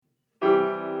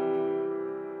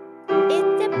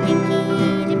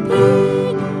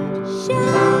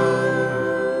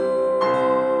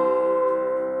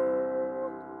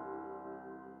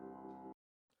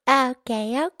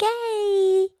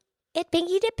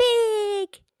Pinky the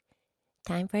Pig.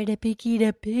 Time for the Pinky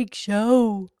the Pig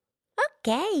show.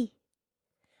 Okay.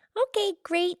 Okay,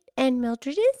 great. And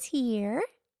Mildred is here.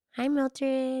 Hi,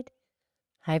 Mildred.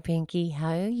 Hi, Pinky.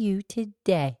 How are you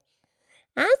today?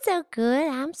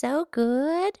 I'm so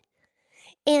good.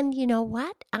 And you know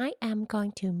what? I am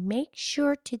going to make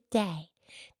sure today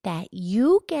that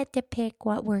you get to pick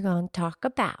what we're going to talk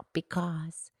about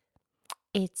because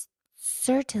it's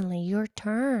certainly your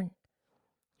turn.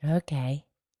 Okay,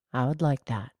 I would like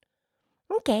that.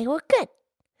 Okay, well, good.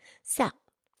 So,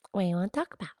 what do you want to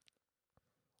talk about?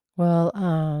 Well,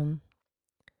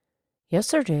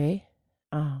 yesterday,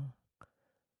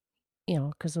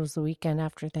 because it was the weekend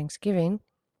after Thanksgiving.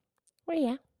 Well,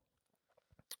 yeah.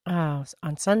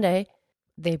 On Sunday,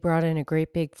 they brought in a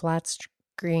great big flat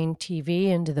screen TV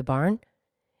into the barn,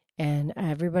 and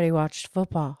everybody watched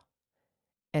football.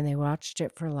 And they watched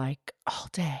it for like all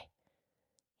day.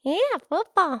 Yeah,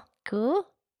 football. Cool.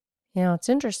 It's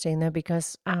interesting though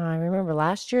because I remember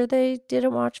last year they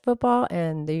didn't watch football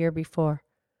and the year before.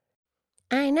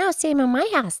 I know, same in my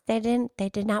house. They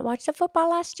did not watch the football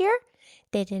last year.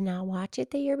 They did not watch it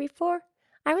the year before.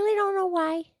 I really don't know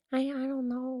why. I don't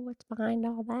know what's behind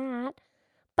all that.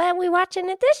 But we're watching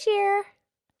it this year.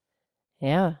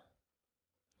 Yeah.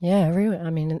 Yeah,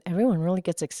 everyone really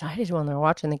gets excited when they're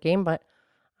watching the game, but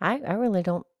I really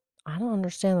don't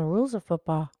understand the rules of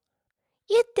football.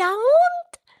 You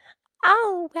don't?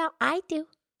 Oh, well, I do.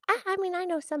 I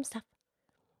know some stuff.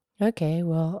 Okay,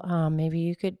 well, maybe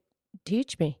you could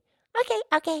teach me.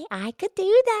 Okay, I could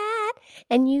do that.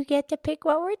 And you get to pick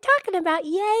what we're talking about.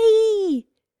 Yay!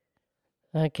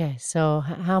 Okay, so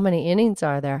how many innings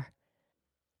are there?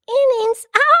 Innings?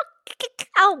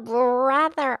 Oh,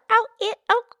 brother.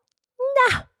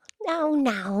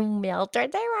 No,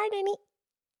 Mildred, there aren't any.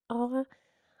 Oh,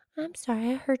 I'm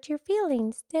sorry, I hurt your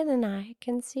feelings, didn't I? I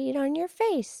can see it on your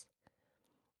face.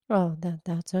 Oh,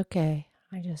 that's okay.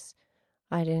 I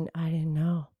didn't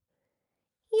know.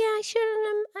 Yeah, I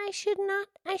shouldn't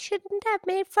have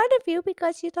made fun of you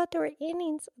because you thought there were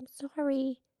innings. I'm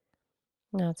sorry.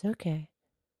 No, it's okay.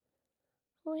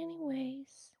 Well, anyway,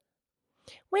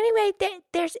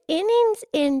 there's innings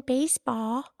in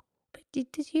baseball. But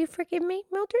did you forgive me,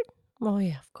 Mildred? Oh,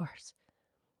 yeah, of course.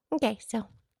 Okay, so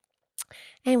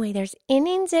anyway, there's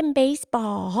innings in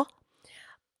baseball,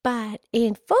 but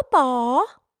in football,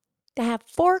 they have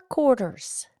 4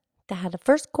 quarters. They have the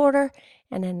first quarter,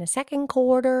 and then the second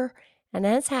quarter, and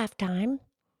then it's halftime.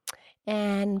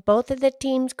 And both of the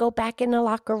teams go back in the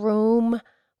locker room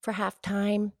for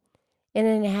halftime, and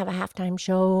then they have a halftime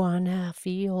show on a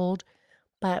field.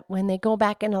 But when they go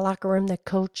back in the locker room, the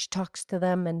coach talks to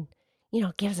them and,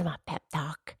 gives them a pep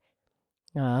talk.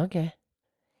 Oh, okay.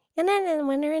 And then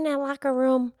when they're in that locker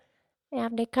room,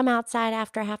 they come outside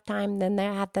after halftime, then they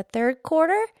have the third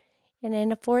quarter and then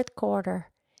the fourth quarter.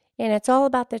 And it's all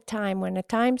about the time. When the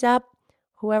time's up,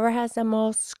 whoever has the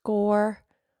most score,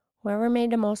 whoever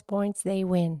made the most points, they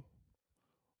win.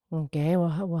 Okay,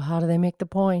 well, how do they make the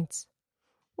points?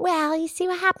 Well, you see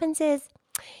what happens is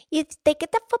they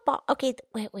get the football. Okay,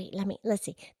 wait, let's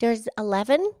see. There's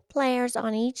 11 players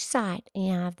on each side.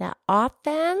 You have the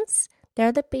offense.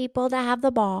 They're the people that have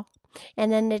the ball. And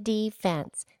then the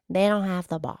defense. They don't have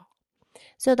the ball.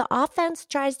 So the offense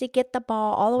tries to get the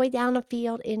ball all the way down the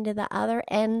field into the other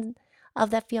end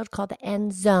of the field called the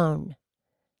end zone.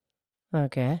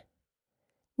 Okay.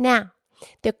 Now,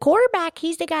 the quarterback,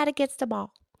 he's the guy that gets the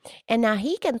ball. And now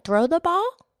he can throw the ball.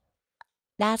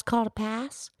 That's called a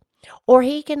pass. Or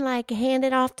he can hand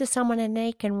it off to someone and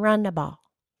they can run the ball.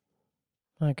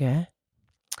 Okay.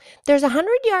 There's 100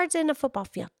 yards in a football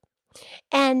field.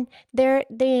 And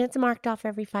it's marked off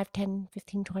every 5, 10,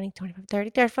 15, 20, 25, 30,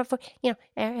 35, 40,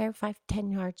 every 5,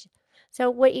 10 yards. So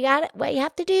what you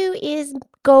have to do is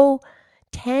go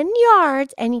 10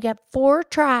 yards and you get 4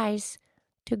 tries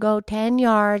to go 10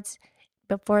 yards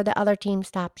before the other team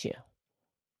stops you.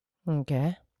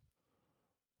 Okay.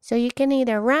 So you can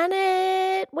either run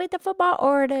it with the football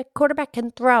or the quarterback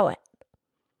can throw it.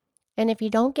 And if you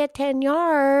don't get 10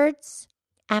 yards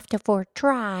after 4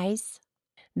 tries,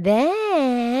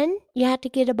 then you have to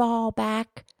get the ball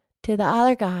back to the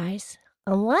other guys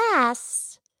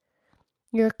unless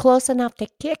you're close enough to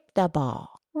kick the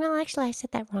ball. Well, actually, I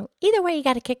said that wrong. Either way, you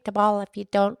got to kick the ball if you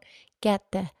don't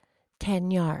get the 10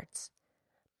 yards.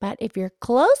 But if you're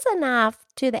close enough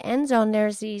to the end zone,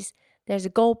 there's a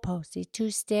goalpost, these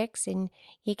 2 sticks, and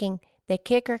the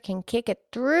kicker can kick it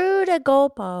through the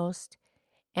goalpost,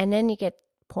 and then you get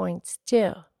points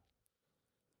too.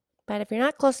 But if you're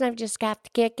not close enough, you just have to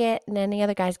kick it, and then the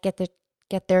other guys get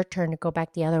their turn to go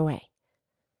back the other way.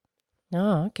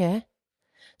 Oh, okay.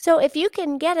 So if you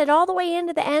can get it all the way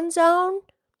into the end zone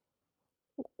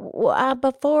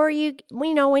before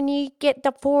when you get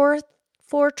the four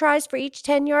tries for each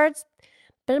 10 yards,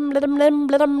 down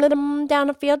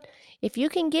the field, if you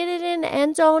can get it in the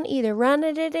end zone, either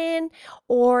running it in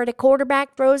or the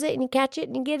quarterback throws it and you catch it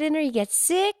and you get in there, you get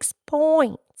 6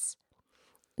 points.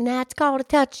 And that's called a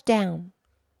touchdown.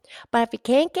 But if you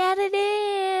can't get it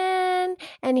in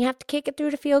and you have to kick it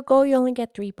through the field goal, you only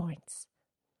get 3 points.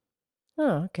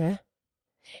 Oh, okay.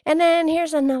 And then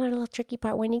here's another little tricky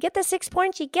part. When you get the 6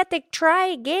 points, you get to try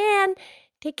again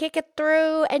to kick it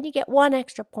through, and you get 1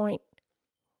 extra point.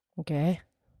 Okay.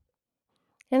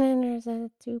 And then there's a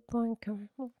 2-point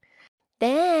commercial.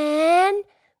 Then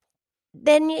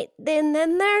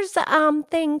there's a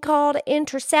thing called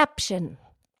interception.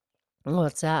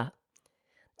 What's that?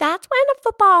 That's when a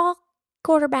football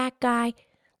quarterback guy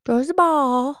throws the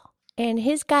ball, and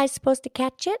his guy's supposed to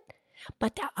catch it,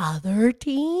 but the other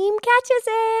team catches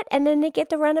it, and then they get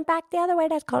to run it back the other way.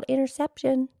 That's called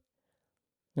interception.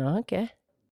 Okay.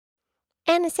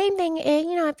 And the same thing,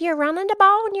 if you're running the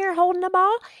ball and you're holding the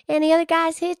ball, and the other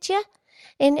guys hit you,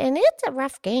 and it's a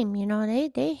rough game,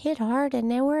 they hit hard,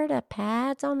 and they wear the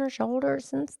pads on their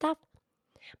shoulders and stuff.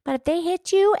 But if they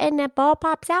hit you and that ball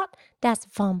pops out, that's a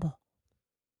fumble.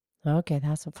 Okay,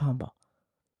 that's a fumble.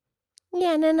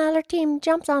 Yeah, and then the other team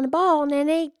jumps on the ball, and then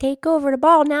they take over the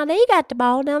ball. Now they got the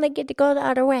ball. Now they get to go the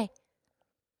other way.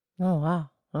 Oh,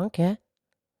 wow. Okay.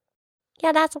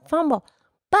 Yeah, that's a fumble.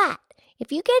 But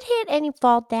if you get hit and you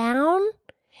fall down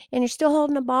and you're still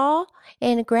holding the ball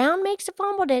and the ground makes a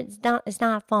fumble, then it's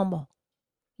not a fumble.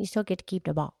 You still get to keep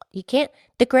the ball.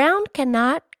 The ground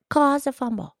cannot cause a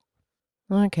fumble.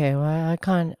 Okay, well, I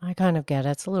kind of get it.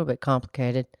 It's a little bit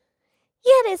complicated.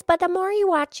 Yeah, it is, but the more you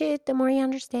watch it, the more you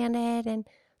understand it, and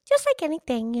just like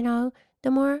anything, the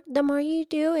more you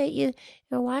do it, you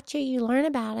watch it, you learn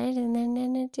about it, and then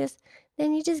you just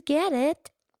get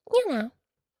it,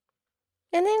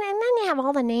 And then you have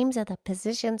all the names of the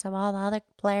positions of all the other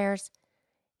players.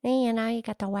 And, you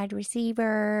got the wide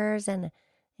receivers and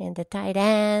the tight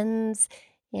ends,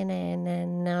 and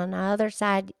then on the other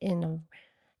side, and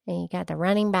you got the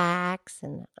running backs,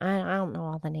 and I don't know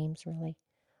all the names really.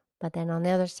 But then on the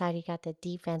other side, you got the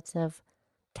defensive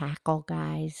tackle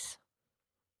guys.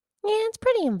 Yeah, it's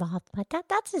pretty involved, but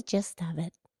that's the gist of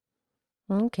it.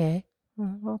 Okay.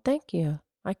 Well, thank you.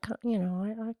 I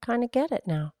kind of get it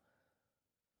now.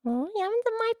 Well, yeah, it's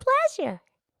my pleasure.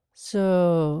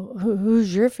 So,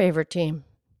 who's your favorite team?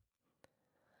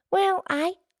 Well,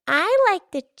 I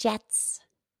like the Jets.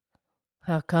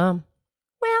 How come?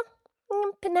 Well,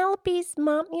 Penelope's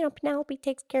mom, Penelope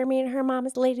takes care of me, and her mom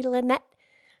is Lady Lynette.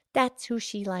 That's who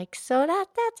she likes. So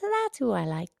that's who I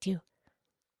like too.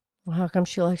 Well, how come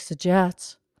she likes the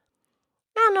Jets?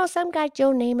 I don't know, some guy,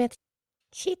 Joe Namath.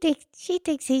 She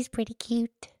thinks he's pretty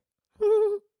cute.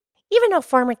 Even though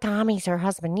Farmer Tommy's her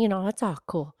husband, it's all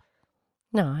cool.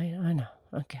 No, I know.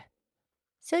 Okay.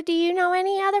 So do you know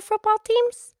any other football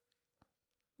teams?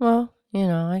 Well,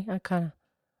 I kind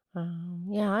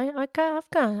of,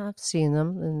 I've seen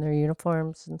them in their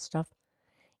uniforms and stuff.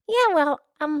 Yeah, well,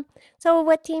 so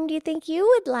what team do you think you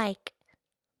would like?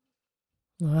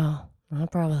 Well, I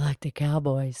probably like the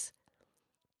Cowboys.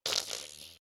 Yeah,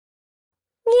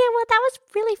 well, that was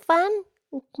really fun.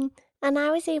 And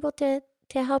I was able to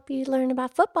help you learn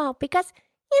about football because,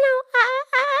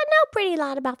 I know pretty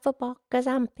lot about football because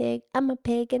I'm a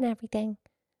pig and everything.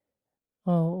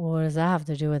 Oh, what does that have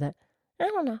to do with it? I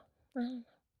don't know.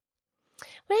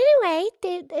 But anyway,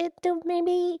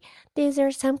 maybe is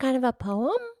there some kind of a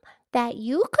poem that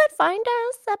you could find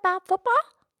us about football?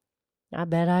 I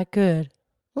bet I could.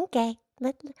 Okay.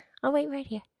 I'll wait right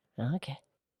here. Okay.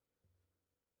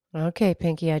 Okay,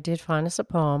 Pinky, I did find us a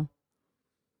poem.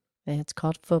 And it's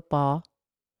called Football.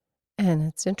 And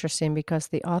it's interesting because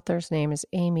the author's name is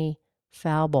Amy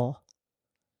Falble.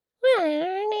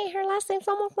 Well, her last name's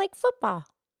almost like football.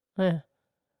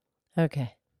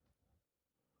 Okay.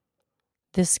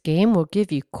 This game will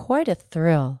give you quite a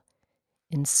thrill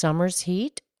in summer's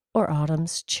heat or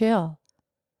autumn's chill.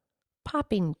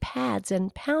 Popping pads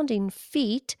and pounding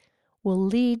feet will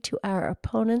lead to our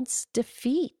opponent's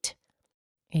defeat.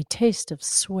 A taste of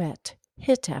sweat,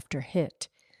 hit after hit.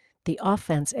 The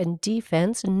offense and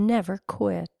defense never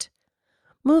quit.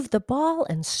 Move the ball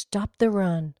and stop the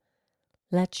run.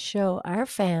 Let's show our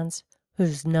fans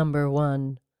who's number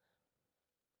one.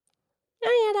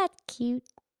 Oh, yeah, that's cute.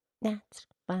 That's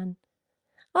fun.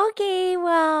 Okay,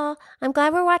 well, I'm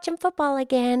glad we're watching football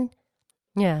again.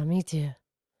 Yeah, me too.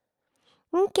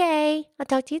 Okay, I'll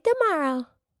talk to you tomorrow.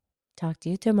 Talk to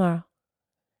you tomorrow.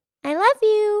 I love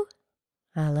you.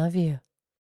 I love you.